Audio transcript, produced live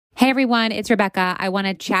everyone, it's Rebecca. I want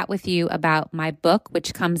to chat with you about my book,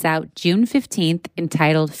 which comes out June 15th,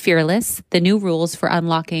 entitled Fearless, The New Rules for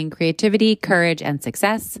Unlocking Creativity, Courage, and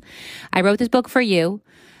Success. I wrote this book for you,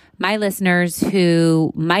 my listeners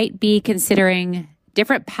who might be considering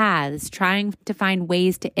different paths, trying to find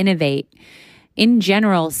ways to innovate, in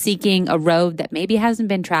general, seeking a road that maybe hasn't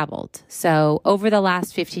been traveled. So over the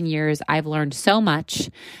last 15 years, I've learned so much.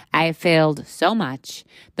 I have failed so much.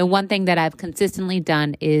 The one thing that I've consistently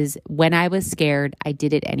done is when I was scared, I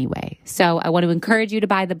did it anyway. So I want to encourage you to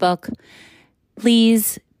buy the book.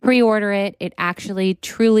 Please pre-order it. It actually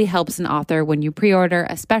truly helps an author when you pre-order,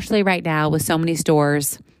 especially right now with so many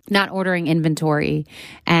stores not ordering inventory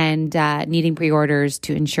and needing pre-orders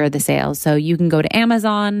to ensure the sales. So you can go to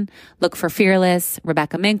Amazon, look for Fearless,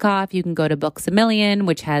 Rebecca Minkoff. You can go to Books A Million,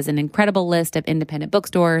 which has an incredible list of independent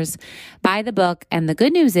bookstores. Buy the book. And the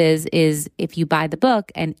good news is if you buy the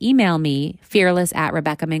book and email me,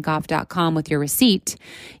 fearless@RebeccaMinkoff.com with your receipt,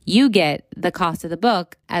 you get the cost of the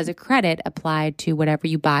book as a credit applied to whatever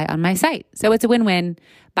you buy on my site. So it's a win-win.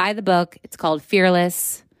 Buy the book. It's called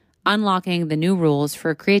Fearless, Unlocking the New Rules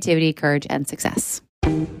for Creativity, Courage, and Success.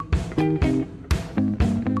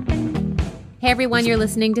 Hey everyone, you're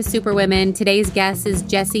listening to Superwomen. Today's guest is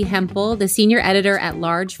Jessi Hempel, the senior editor at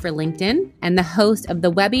large for LinkedIn and the host of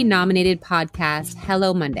the Webby-nominated podcast,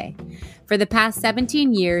 Hello Monday. For the past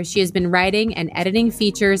 17 years, she has been writing and editing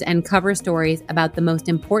features and cover stories about the most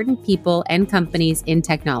important people and companies in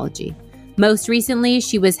technology. Most recently,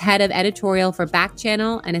 she was head of editorial for Back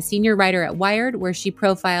Channel and a senior writer at Wired, where she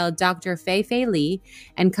profiled Dr. Fei-Fei Li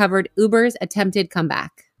and covered Uber's attempted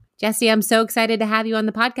comeback. Jessi, I'm so excited to have you on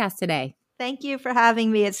the podcast today. Thank you for having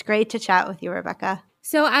me. It's great to chat with you, Rebecca.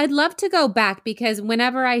 So I'd love to go back because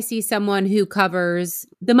whenever I see someone who covers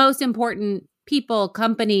the most important people,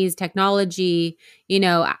 companies, technology,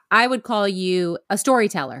 I would call you a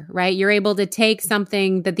storyteller, right? You're able to take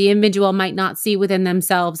something that the individual might not see within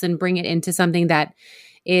themselves and bring it into something that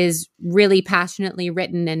is really passionately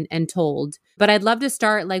written and told. But I'd love to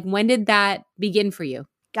start, when did that begin for you?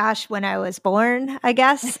 Gosh, when I was born, I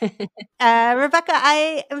guess. Rebecca,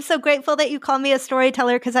 I am so grateful that you call me a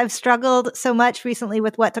storyteller because I've struggled so much recently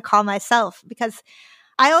with what to call myself because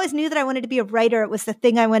I always knew that I wanted to be a writer. It was the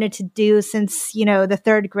thing I wanted to do since, the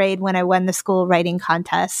third grade when I won the school writing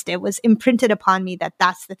contest. It was imprinted upon me that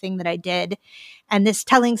that's the thing that I did. And this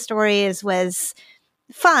telling stories was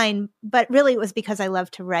fine, but really it was because I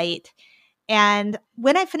love to write. And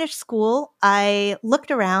when I finished school, I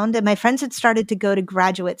looked around and my friends had started to go to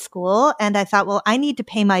graduate school. And I thought, well, I need to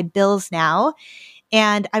pay my bills now.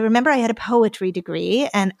 And I remember I had a poetry degree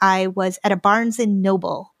and I was at a Barnes and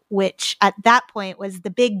Noble, which at that point was the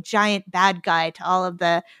big giant bad guy to all of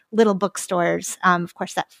the little bookstores. Of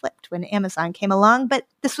course, that flipped when Amazon came along, but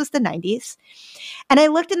this was the 90s. And I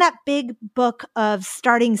looked in that big book of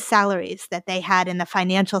starting salaries that they had in the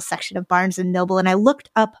financial section of Barnes and Noble, and I looked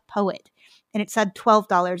up poet, and it said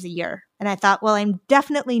 $12 a year. And I thought, well, I'm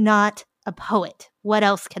definitely not a poet. What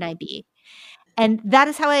else can I be? And that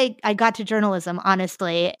is how I got to journalism,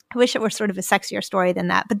 honestly. I wish it were sort of a sexier story than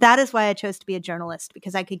that. But that is why I chose to be a journalist,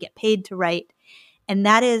 because I could get paid to write. And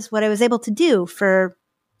that is what I was able to do for,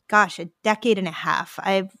 a decade and a half.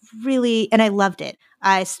 And I loved it.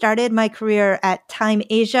 I started my career at Time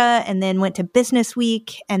Asia and then went to Business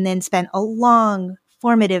Week and then spent a long,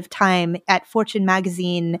 formative time at Fortune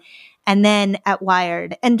magazine and then at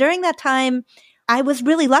Wired. And during that time, I was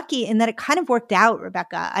really lucky in that it kind of worked out,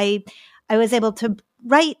 Rebecca. I was able to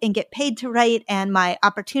write and get paid to write, and my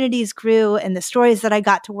opportunities grew, and the stories that I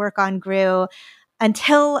got to work on grew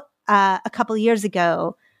until a couple of years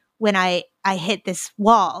ago when I hit this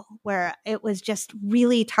wall where it was just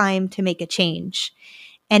really time to make a change.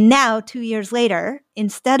 And now, 2 years later,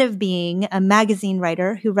 instead of being a magazine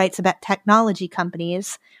writer who writes about technology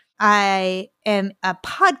companies, I am a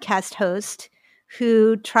podcast host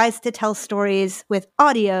who tries to tell stories with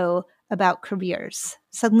audio about careers.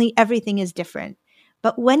 Suddenly everything is different.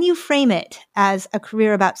 But when you frame it as a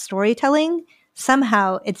career about storytelling,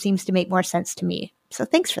 somehow it seems to make more sense to me. So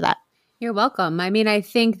thanks for that. You're welcome. I mean, I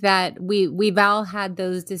think that we've all had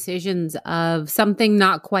those decisions of something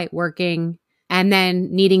not quite working and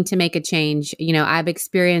then needing to make a change. I've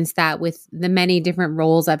experienced that with the many different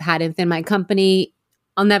roles I've had within my company.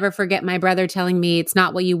 I'll never forget my brother telling me it's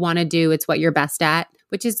not what you want to do, it's what you're best at,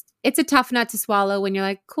 it's a tough nut to swallow when you're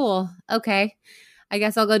like, cool, okay, I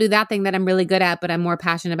guess I'll go do that thing that I'm really good at, but I'm more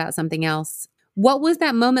passionate about something else. What was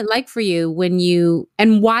that moment like for you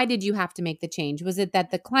and why did you have to make the change? Was it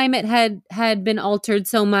that the climate had been altered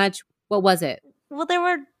so much? What was it? Well, there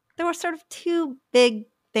were sort of two big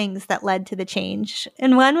things that led to the change.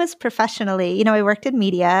 And one was professionally. You know, I worked in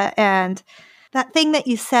media, and that thing that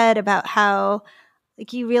you said about how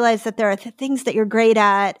like you realize that there are things that you're great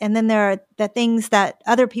at, and then there are the things that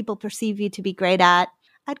other people perceive you to be great at.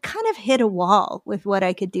 I'd kind of hit a wall with what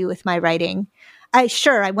I could do with my writing. I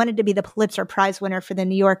wanted to be the Pulitzer Prize winner for the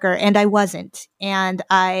New Yorker, and I wasn't. And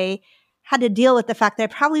I had to deal with the fact that I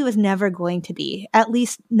probably was never going to be, at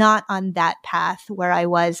least not on that path where I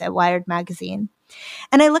was at Wired magazine.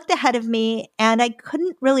 And I looked ahead of me, and I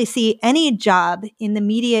couldn't really see any job in the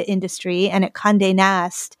media industry and at Condé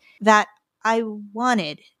Nast that I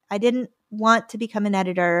wanted. I didn't want to become an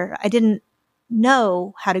editor. I didn't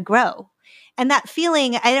know how to grow. And that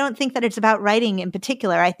feeling, I don't think that it's about writing in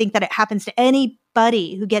particular. I think that it happens to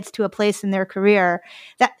anybody who gets to a place in their career.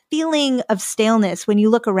 That feeling of staleness when you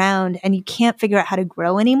look around and you can't figure out how to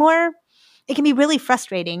grow anymore, it can be really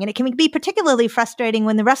frustrating. And it can be particularly frustrating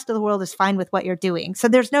when the rest of the world is fine with what you're doing. So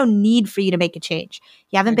there's no need for you to make a change.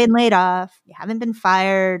 You haven't been laid off. You haven't been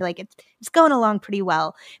fired. Like it's going along pretty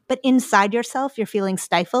well. But inside yourself, you're feeling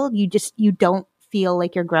stifled. You don't feel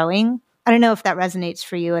like you're growing. I don't know if that resonates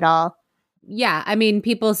for you at all. Yeah. I mean,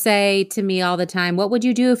 people say to me all the time, what would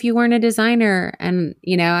you do if you weren't a designer? And,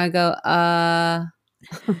 I go,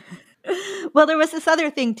 Well, there was this other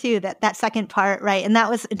thing too, that second part, right? And that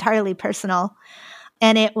was entirely personal.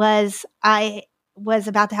 And I was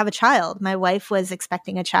about to have a child. My wife was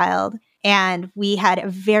expecting a child, and we had a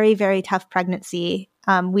very, very tough pregnancy.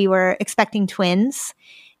 We were expecting twins,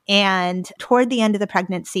 and toward the end of the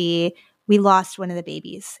pregnancy, we lost one of the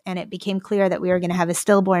babies, and it became clear that we were going to have a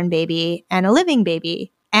stillborn baby and a living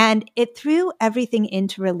baby. And it threw everything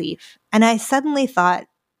into relief. And I suddenly thought,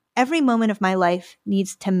 every moment of my life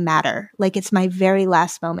needs to matter. Like it's my very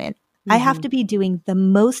last moment. I have to be doing the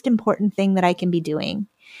most important thing that I can be doing.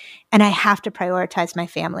 And I have to prioritize my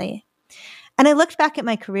family. And I looked back at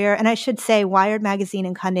my career, and I should say Wired magazine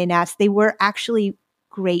and Condé Nast, they were actually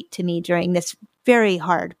great to me during this very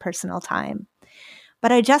hard personal time.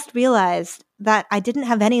 But I just realized that I didn't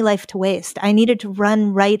have any life to waste. I needed to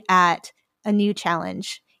run right at a new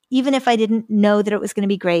challenge. Even if I didn't know that it was going to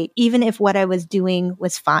be great, even if what I was doing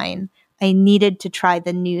was fine, I needed to try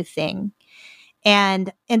the new thing.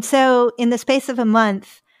 And so in the space of a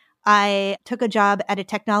month, I took a job at a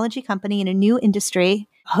technology company in a new industry,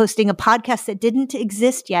 hosting a podcast that didn't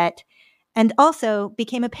exist yet, and also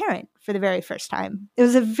became a parent for the very first time. It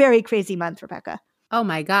was a very crazy month, Rebecca. Oh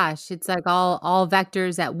my gosh. It's like all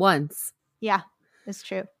vectors at once. Yeah, it's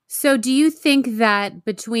true. So do you think that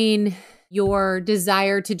between your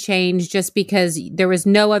desire to change just because there was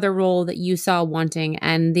no other role that you saw wanting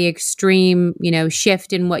and the extreme,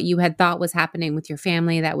 shift in what you had thought was happening with your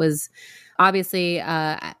family, that was obviously,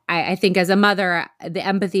 I think as a mother, the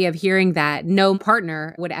empathy of hearing that no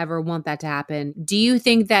partner would ever want that to happen. Do you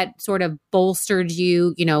think that sort of bolstered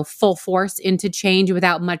you, full force into change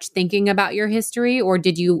without much thinking about your history? Or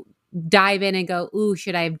did you dive in and go, ooh,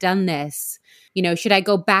 should I have done this? Should I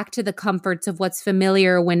go back to the comforts of what's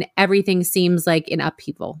familiar when everything seems like in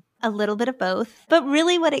upheaval? A little bit of both. But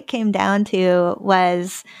really what it came down to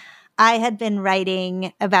was I had been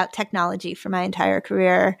writing about technology for my entire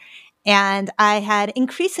career. And I had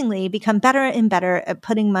increasingly become better and better at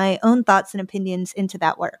putting my own thoughts and opinions into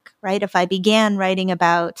that work, right? If I began writing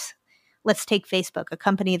about, let's take Facebook, a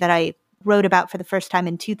company that I wrote about for the first time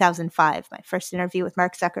in 2005. My first interview with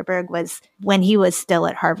Mark Zuckerberg was when he was still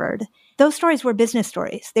at Harvard. Those stories were business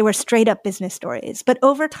stories. They were straight up business stories. But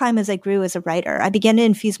over time, as I grew as a writer, I began to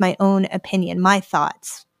infuse my own opinion, my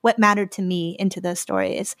thoughts, what mattered to me into those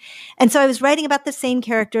stories. And so I was writing about the same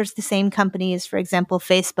characters, the same companies, for example,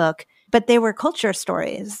 Facebook, but they were culture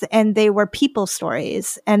stories and they were people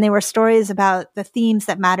stories and they were stories about the themes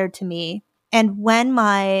that mattered to me. And when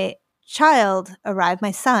my child arrived,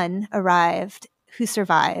 my son arrived, who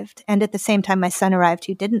survived, and at the same time my son arrived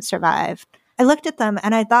who didn't survive, I looked at them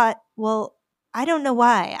and I thought, well, I don't know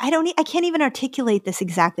why. I can't even articulate this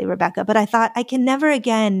exactly, Rebecca, but I thought I can never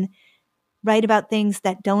again write about things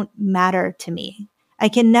that don't matter to me. I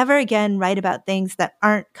can never again write about things that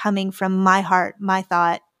aren't coming from my heart, my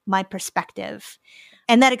thought, my perspective.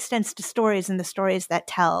 And that extends to stories and the stories that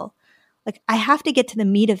tell. Like, I have to get to the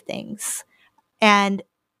meat of things. And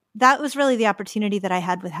that was really the opportunity that I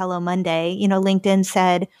had with Hello Monday. LinkedIn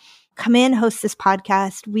said, come in, host this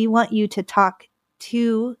podcast. We want you to talk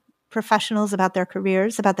to professionals about their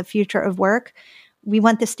careers, about the future of work. We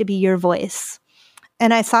want this to be your voice.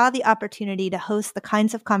 And I saw the opportunity to host the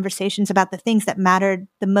kinds of conversations about the things that mattered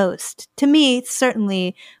the most. To me,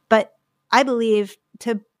 certainly, but I believe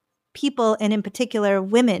to people, and in particular,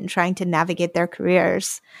 women trying to navigate their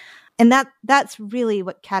careers. And that's really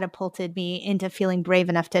what catapulted me into feeling brave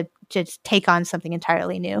enough to just take on something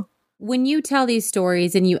entirely new. When you tell these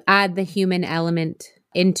stories and you add the human element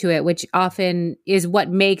into it, which often is what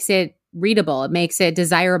makes it readable, it makes it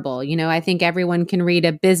desirable. I think everyone can read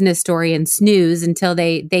a business story and snooze until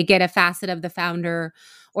they get a facet of the founder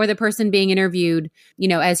or the person being interviewed,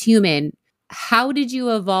 as human. How did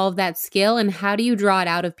you evolve that skill and how do you draw it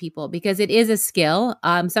out of people? Because it is a skill.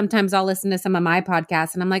 Sometimes I'll listen to some of my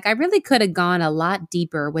podcasts and I'm like, I really could have gone a lot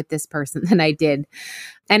deeper with this person than I did.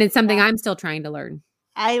 And it's something I'm still trying to learn.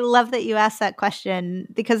 I love that you asked that question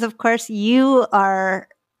because, of course, you are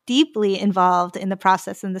deeply involved in the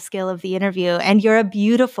process and the skill of the interview, and you're a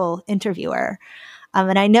beautiful interviewer.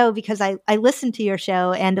 And I know because I listened to your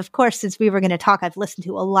show, and of course, since we were going to talk, I've listened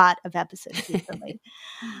to a lot of episodes recently.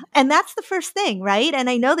 And that's the first thing, right? And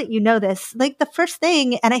I know that you know this. Like the first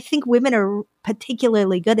thing, and I think women are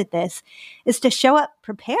particularly good at this, is to show up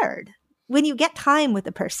prepared. When you get time with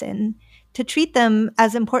a person, to treat them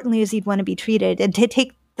as importantly as you'd want to be treated and to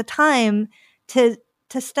take the time to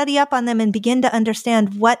study up on them and begin to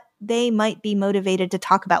understand what they might be motivated to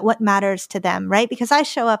talk about, what matters to them, right? Because I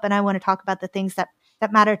show up and I want to talk about the things that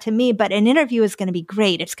matter to me, but an interview is going to be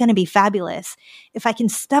great. It's going to be fabulous. If I can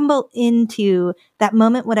stumble into that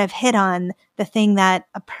moment when I've hit on the thing that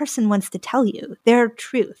a person wants to tell you, their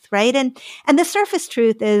truth, right? And the surface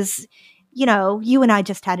truth is, you and I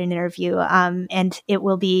just had an interview, and it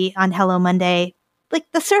will be on Hello Monday.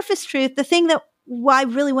 Like the surface truth, the thing that I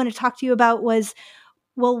really want to talk to you about was,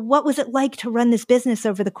 well, what was it like to run this business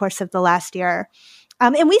over the course of the last year?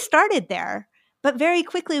 And we started there, but very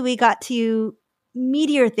quickly we got to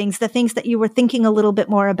meatier things, the things that you were thinking a little bit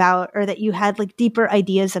more about or that you had like deeper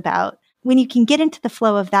ideas about. When you can get into the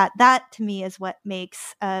flow of that to me is what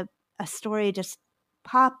makes a story just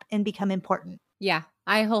pop and become important. Yeah,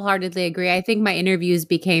 I wholeheartedly agree. I think my interviews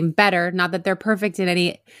became better. Not that they're perfect in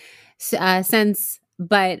any sense,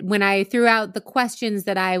 but when I threw out the questions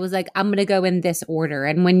that I was like, I'm going to go in this order.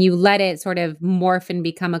 And when you let it sort of morph and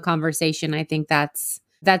become a conversation, I think that's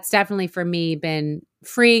definitely for me been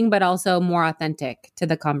freeing, but also more authentic to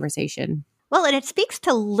the conversation. Well, and it speaks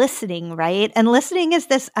to listening, right? And listening is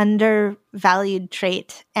this undervalued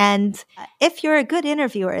trait. And if you're a good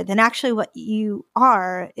interviewer, then actually what you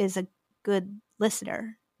are is a good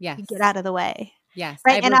listener. Yes. You get out of the way. Yes.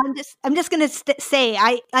 Right. And I'm just going to say,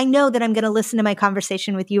 I know that I'm going to listen to my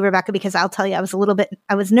conversation with you, Rebecca, because I'll tell you,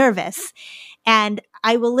 I was nervous, and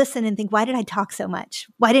I will listen and think, why did I talk so much?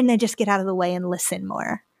 Why didn't I just get out of the way and listen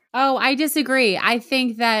more? Oh, I disagree. I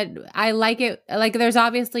think that I like it. Like there's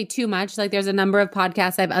obviously too much. Like there's a number of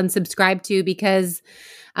podcasts I've unsubscribed to because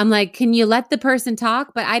I'm like, can you let the person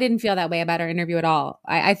talk? But I didn't feel that way about our interview at all.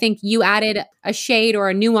 I think you added a shade or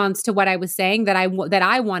a nuance to what I was saying that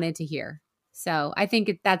I wanted to hear. So I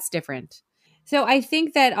think that's different. So I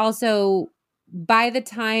think that also by the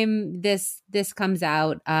time this comes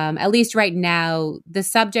out, at least right now, the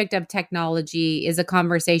subject of technology is a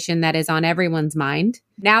conversation that is on everyone's mind.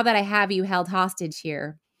 Now that I have you held hostage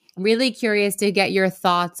here, I'm really curious to get your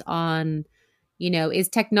thoughts on, is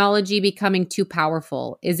technology becoming too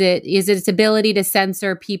powerful? Is it its ability to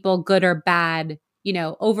censor people, good or bad,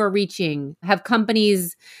 overreaching? Have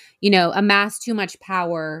companies, amassed too much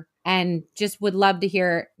power? And just would love to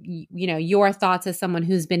hear, your thoughts as someone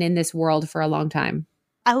who's been in this world for a long time.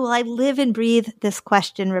 I live and breathe this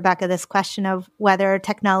question, Rebecca, this question of whether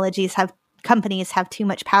companies have too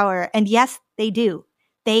much power. And yes, they do.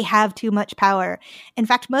 They have too much power. In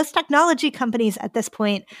fact, most technology companies at this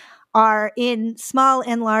point are in small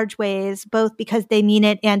and large ways, both because they mean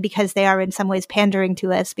it and because they are in some ways pandering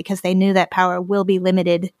to us because they knew that power will be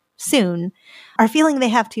limited soon, are feeling they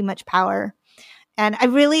have too much power. And I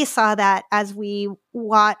really saw that as we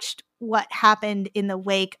watched what happened in the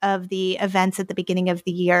wake of the events at the beginning of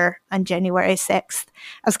the year on January 6th,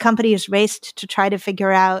 as companies raced to try to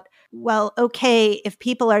figure out, well, okay, if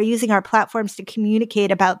people are using our platforms to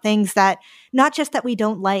communicate about things that not just that we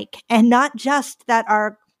don't like and not just that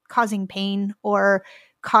are causing pain or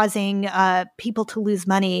causing people to lose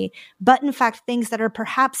money, but in fact, things that are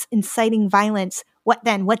perhaps inciting violence, what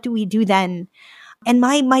then? What do we do then? And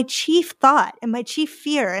my chief thought and my chief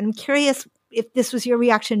fear, and I'm curious if this was your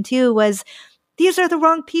reaction too, was these are the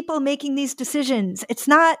wrong people making these decisions. It's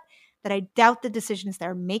not that I doubt the decisions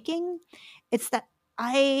they're making. It's that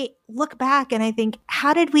I look back and I think,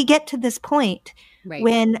 how did we get to this point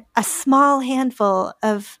when a small handful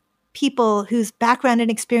of people whose background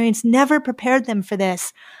and experience never prepared them for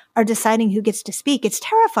this are deciding who gets to speak? It's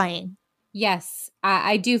terrifying. Yes,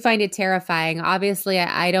 I do find it terrifying. Obviously,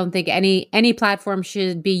 I don't think any platform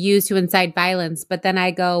should be used to incite violence. But then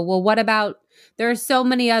I go, well, what about there are so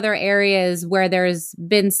many other areas where there's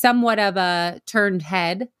been somewhat of a turned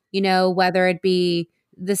head, whether it be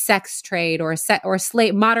the sex trade or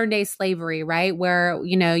modern day slavery, right? Where,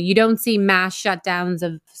 you don't see mass shutdowns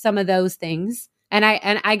of some of those things. And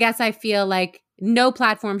I guess I feel like no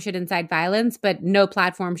platform should incite violence, but no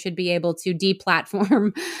platform should be able to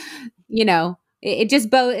deplatform,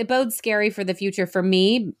 it bodes scary for the future for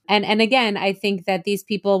me. And again, I think that these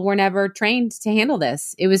people were never trained to handle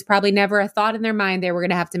this. It was probably never a thought in their mind they were going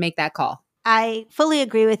to have to make that call. I fully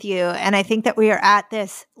agree with you. And I think that we are at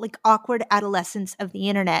this like awkward adolescence of the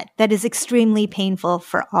internet that is extremely painful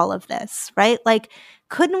for all of this, right? Like,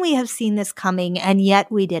 couldn't we have seen this coming? And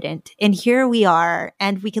yet we didn't. And here we are.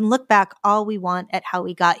 And we can look back all we want at how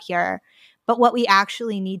we got here. But what we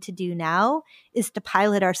actually need to do now is to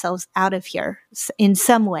pilot ourselves out of here in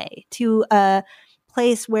some way to a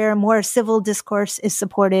place where more civil discourse is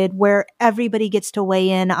supported, where everybody gets to weigh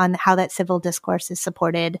in on how that civil discourse is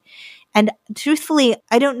supported. And truthfully,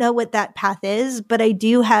 I don't know what that path is, but I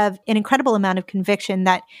do have an incredible amount of conviction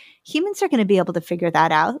that humans are going to be able to figure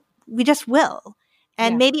that out. We just will.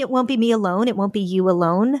 And maybe it won't be me alone. It won't be you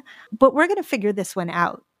alone, but we're going to figure this one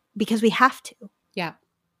out because we have to. Yeah,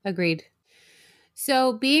 agreed.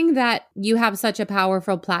 So being that you have such a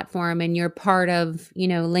powerful platform and you're part of,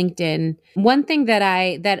 LinkedIn, one thing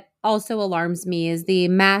that also alarms me is the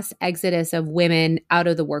mass exodus of women out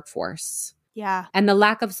of the workforce. Yeah. And the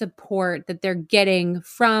lack of support that they're getting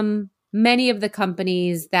from many of the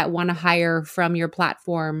companies that want to hire from your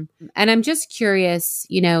platform. And I'm just curious,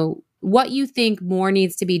 what you think more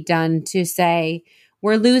needs to be done to say,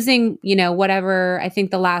 we're losing, whatever, I think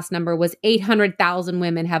the last number was 800,000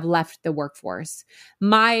 women have left the workforce.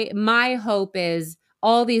 My hope is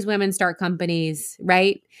all these women start companies,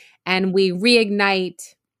 right? And we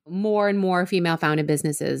reignite more and more female-founded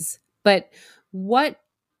businesses. But what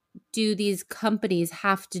do these companies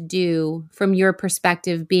have to do from your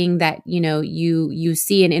perspective, being that, you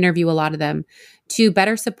see and interview a lot of them, to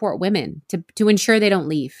better support women, to ensure they don't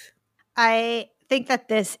leave? I think that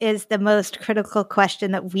this is the most critical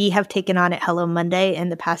question that we have taken on at Hello Monday in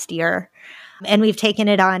the past year. And we've taken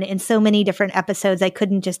it on in so many different episodes. I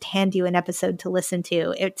couldn't just hand you an episode to listen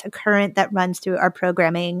to. It's a current that runs through our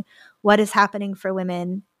programming. What is happening for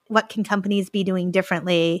women? What can companies be doing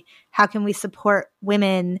differently? How can we support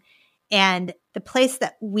women? And the place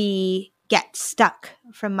that we get stuck,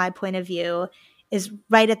 from my point of view, is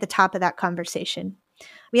right at the top of that conversation.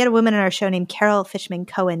 We had a woman on our show named Carol Fishman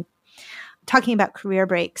Cohen talking about career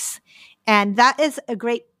breaks. And that is a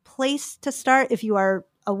great place to start if you are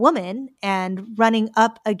a woman and running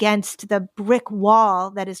up against the brick wall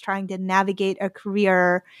that is trying to navigate a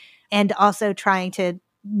career and also trying to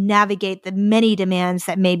navigate the many demands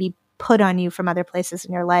that may be put on you from other places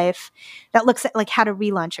in your life. That looks at like how to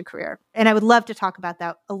relaunch a career. And I would love to talk about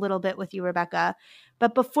that a little bit with you, Rebecca.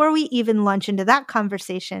 But before we even launch into that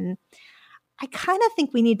conversation, I kind of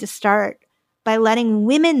think we need to start by letting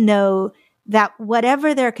women know that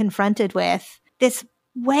whatever they're confronted with, this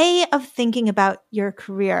way of thinking about your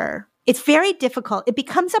career, it's very difficult. It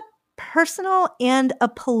becomes a personal and a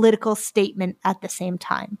political statement at the same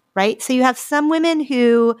time, right? So you have some women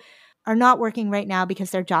who are not working right now because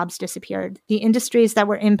their jobs disappeared. The industries that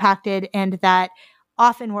were impacted and that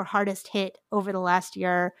often were hardest hit over the last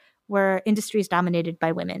year were industries dominated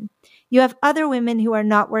by women. You have other women who are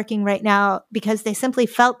not working right now because they simply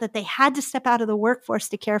felt that they had to step out of the workforce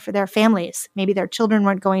to care for their families. Maybe their children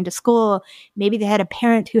weren't going to school. Maybe they had a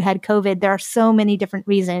parent who had COVID. There are so many different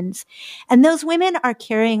reasons. And those women are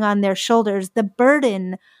carrying on their shoulders the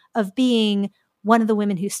burden of being one of the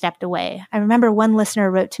women who stepped away. I remember one listener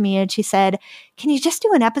wrote to me and she said, "Can you just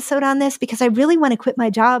do an episode on this? Because I really want to quit my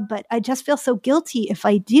job, but I just feel so guilty if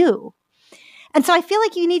I do." And so I feel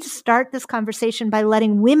like you need to start this conversation by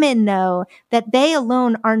letting women know that they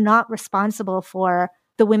alone are not responsible for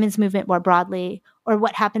the women's movement more broadly or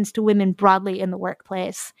what happens to women broadly in the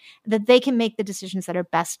workplace, that they can make the decisions that are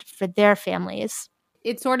best for their families.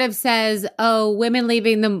 It sort of says, oh, women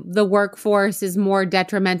leaving the workforce is more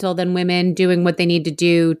detrimental than women doing what they need to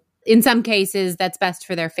do. In some cases, that's best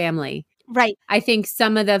for their family. Right. I think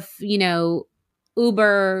some of the,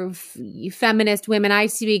 uber feminist women I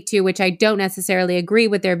speak to, which I don't necessarily agree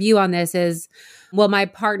with their view on this, is, well, my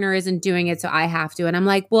partner isn't doing it, so I have to. And I'm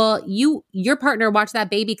like, well, your partner watched that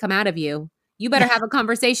baby come out of you. You better have a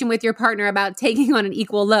conversation with your partner about taking on an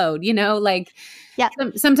equal load,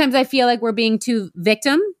 Sometimes I feel like we're being too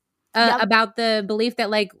victim about the belief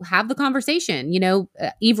that, have the conversation.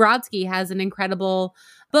 Eve Rodsky has an incredible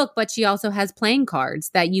book, but she also has playing cards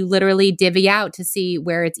that you literally divvy out to see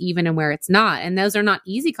where it's even and where it's not. And those are not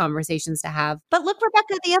easy conversations to have. But look,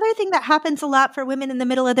 Rebecca, the other thing that happens a lot for women in the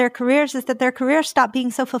middle of their careers is that their careers stop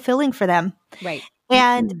being so fulfilling for them. Right.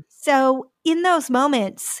 And so in those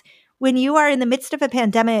moments, when you are in the midst of a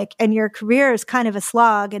pandemic and your career is kind of a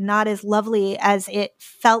slog and not as lovely as it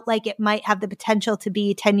felt like it might have the potential to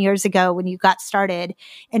be 10 years ago when you got started,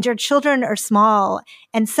 and your children are small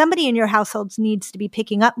and somebody in your household needs to be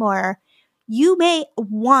picking up more, you may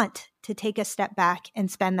want to take a step back and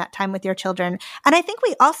spend that time with your children. And I think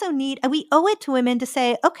we owe it to women to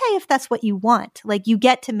say, okay, if that's what you want, like you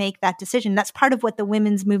get to make that decision. That's part of what the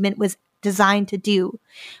women's movement was designed to do.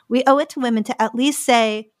 We owe it to women to at least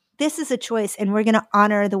say, this is a choice and we're going to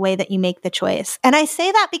honor the way that you make the choice. And I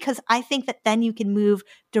say that because I think that then you can move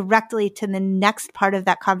directly to the next part of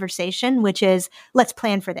that conversation, which is, let's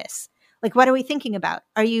plan for this. Like, what are we thinking about?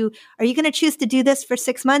 Are you going to choose to do this for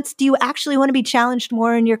 6 months? Do you actually want to be challenged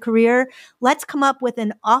more in your career? Let's come up with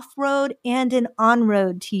an off-road and an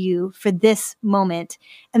on-road to you for this moment.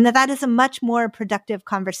 And that is a much more productive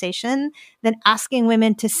conversation than asking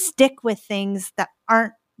women to stick with things that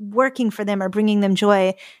aren't working for them or bringing them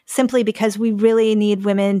joy simply because we really need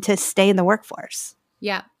women to stay in the workforce.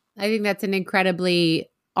 Yeah, I think that's an incredibly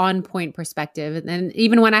on point perspective. And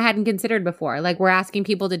even when I hadn't considered before, like we're asking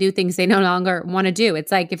people to do things they no longer want to do. It's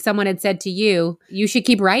like if someone had said to you, you should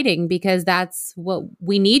keep writing because that's what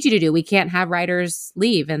we need you to do. We can't have writers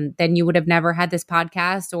leave. And then you would have never had this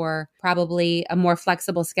podcast or probably a more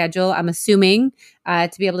flexible schedule, I'm assuming,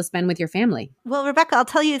 to be able to spend with your family. Well, Rebecca, I'll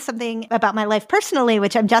tell you something about my life personally,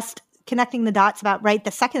 which I'm just connecting the dots about right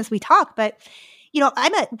the second as we talk. But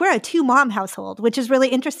we're a 2-mom household, which is really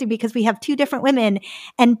interesting because we have 2 different women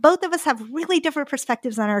and both of us have really different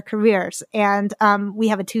perspectives on our careers. And we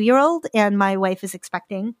have a 2-year-old and my wife is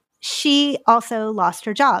expecting. She also lost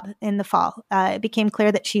her job in the fall. It became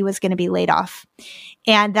clear that she was going to be laid off.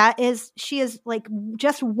 And she is like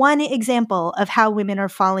just one example of how women are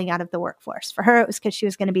falling out of the workforce. For her, it was because she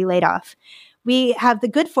was going to be laid off. We have the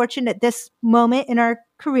good fortune at this moment in our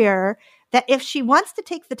career that if she wants to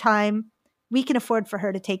take the time, we can afford for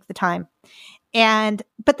her to take the time.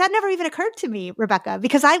 But that never even occurred to me, Rebecca,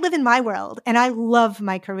 because I live in my world and I love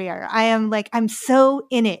my career. I'm so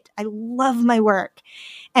in it. I love my work.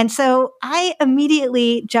 And so I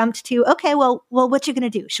immediately jumped to, okay, well, what you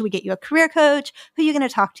going to do? Should we get you a career coach? Who are you going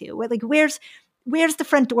to talk to? Where's the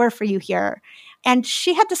front door for you here? And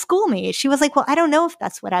she had to school me. She was like, well, I don't know if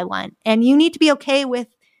that's what I want. And you need to be okay with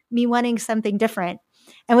me wanting something different.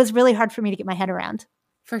 And it was really hard for me to get my head around.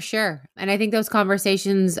 For sure. And I think those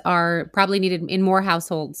conversations are probably needed in more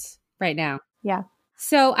households right now. Yeah.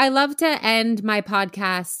 So I love to end my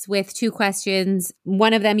podcasts with 2 questions.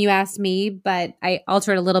 One of them you asked me, but I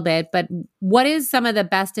altered a little bit. But what is some of the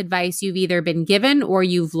best advice you've either been given or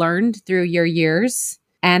you've learned through your years?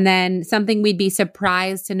 And then something we'd be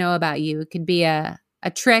surprised to know about you. It could be a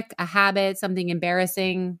trick, a habit, something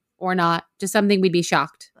embarrassing or not, just something we'd be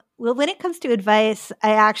shocked. Well, when it comes to advice,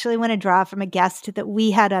 I actually want to draw from a guest that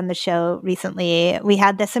we had on the show recently. We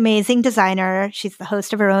had this amazing designer. She's the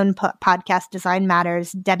host of her own podcast, Design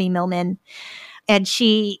Matters, Debbie Millman. And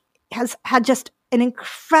she has had just an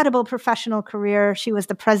incredible professional career. She was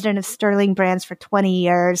the president of Sterling Brands for 20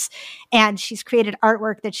 years. And she's created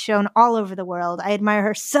artwork that's shown all over the world. I admire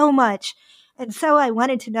her so much. And so I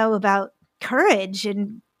wanted to know about courage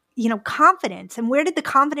and, confidence. And where did the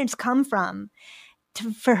confidence come from?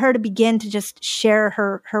 For her to begin to just share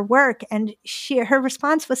her work. And her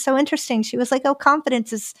response was so interesting. She was like, oh,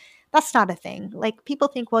 that's not a thing. Like people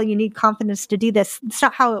think, well, you need confidence to do this. It's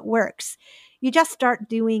not how it works. You just start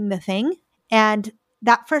doing the thing. And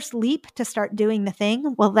that first leap to start doing the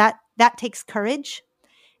thing, well, that takes courage.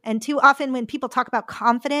 And too often when people talk about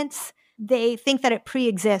confidence, they think that it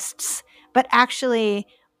pre-exists, but actually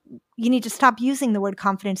you need to stop using the word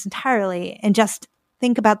confidence entirely and just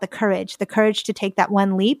think about the courage to take that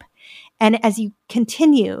one leap. And as you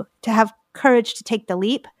continue to have courage to take the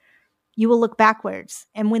leap, you will look backwards.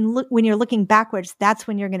 And when you're looking backwards, that's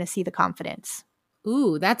when you're going to see the confidence.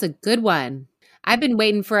 Ooh, that's a good one. I've been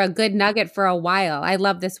waiting for a good nugget for a while. I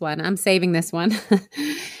love this one. I'm saving this one.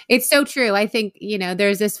 It's so true. I think,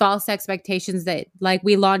 there's this false expectations that like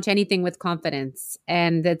we launch anything with confidence.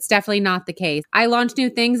 And that's definitely not the case. I launch new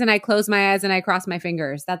things and I close my eyes and I cross my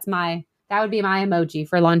fingers. That would be my emoji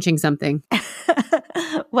for launching something.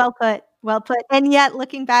 Well put. And yet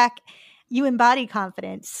looking back, you embody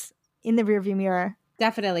confidence in the rearview mirror.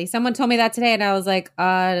 Definitely. Someone told me that today and I was like,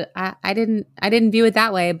 I didn't view it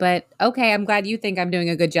that way, but okay, I'm glad you think I'm doing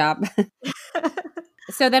a good job.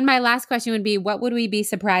 So then my last question would be, what would we be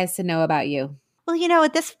surprised to know about you? Well,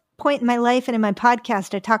 at this point in my life and in my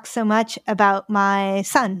podcast, I talk so much about my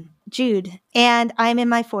son, Jude, and I'm in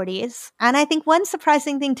my 40s. And I think one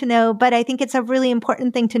surprising thing to know, but I think it's a really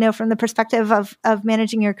important thing to know from the perspective of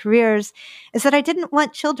managing your careers, is that I didn't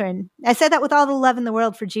want children. I said that with all the love in the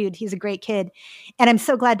world for Jude. He's a great kid, and I'm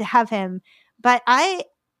so glad to have him. But I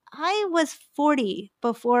was 40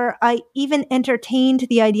 before I even entertained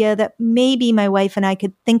the idea that maybe my wife and I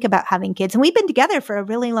could think about having kids. And we've been together for a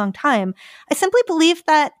really long time. I simply believed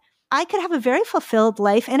that I could have a very fulfilled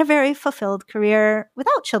life and a very fulfilled career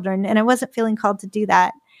without children. And I wasn't feeling called to do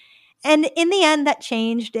that. And in the end, that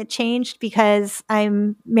changed. It changed because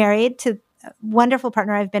I'm married to a wonderful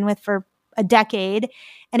partner I've been with for a decade.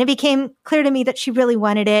 And it became clear to me that she really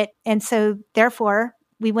wanted it. And so therefore,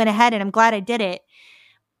 we went ahead, and I'm glad I did it.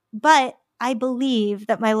 But I believe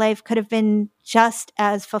that my life could have been just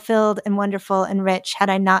as fulfilled and wonderful and rich had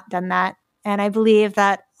I not done that. And I believe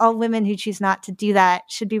that all women who choose not to do that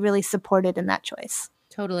should be really supported in that choice.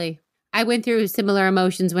 Totally. I went through similar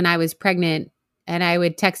emotions when I was pregnant, and I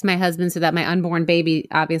would text my husband so that my unborn baby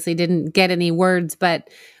obviously didn't get any words, but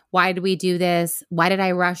why did we do this? Why did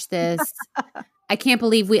I rush this? I can't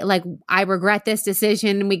believe I regret this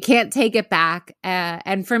decision. We can't take it back.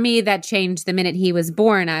 And for me, that changed the minute he was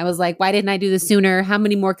born. I was like, why didn't I do this sooner? How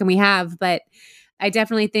many more can we have? But I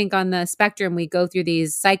definitely think on the spectrum, we go through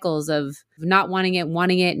these cycles of not wanting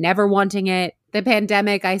it, never wanting it. The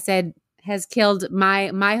pandemic, I said, has killed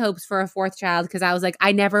my hopes for a fourth child, because I was like,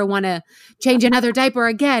 I never want to change another diaper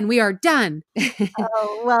again. We are done.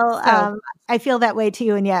 Oh, well, I feel that way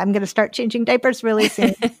too. And yeah, I'm going to start changing diapers really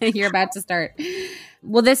soon. You're about to start.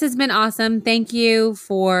 Well, this has been awesome. Thank you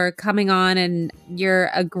for coming on. And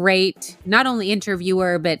you're a great, not only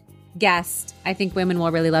interviewer, but guest. I think women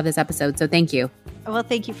will really love this episode. So thank you. Well,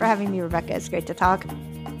 thank you for having me, Rebecca. It's great to talk.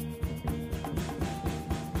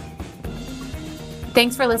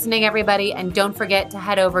 Thanks for listening, everybody. And don't forget to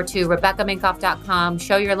head over to RebeccaMinkoff.com.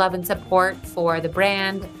 Show your love and support for the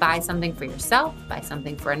brand. Buy something for yourself. Buy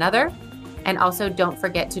something for another. And also don't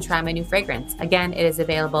forget to try my new fragrance. Again, it is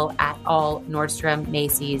available at all Nordstrom,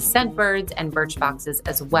 Macy's, Scentbirds, and Birchboxes,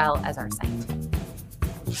 as well as our site.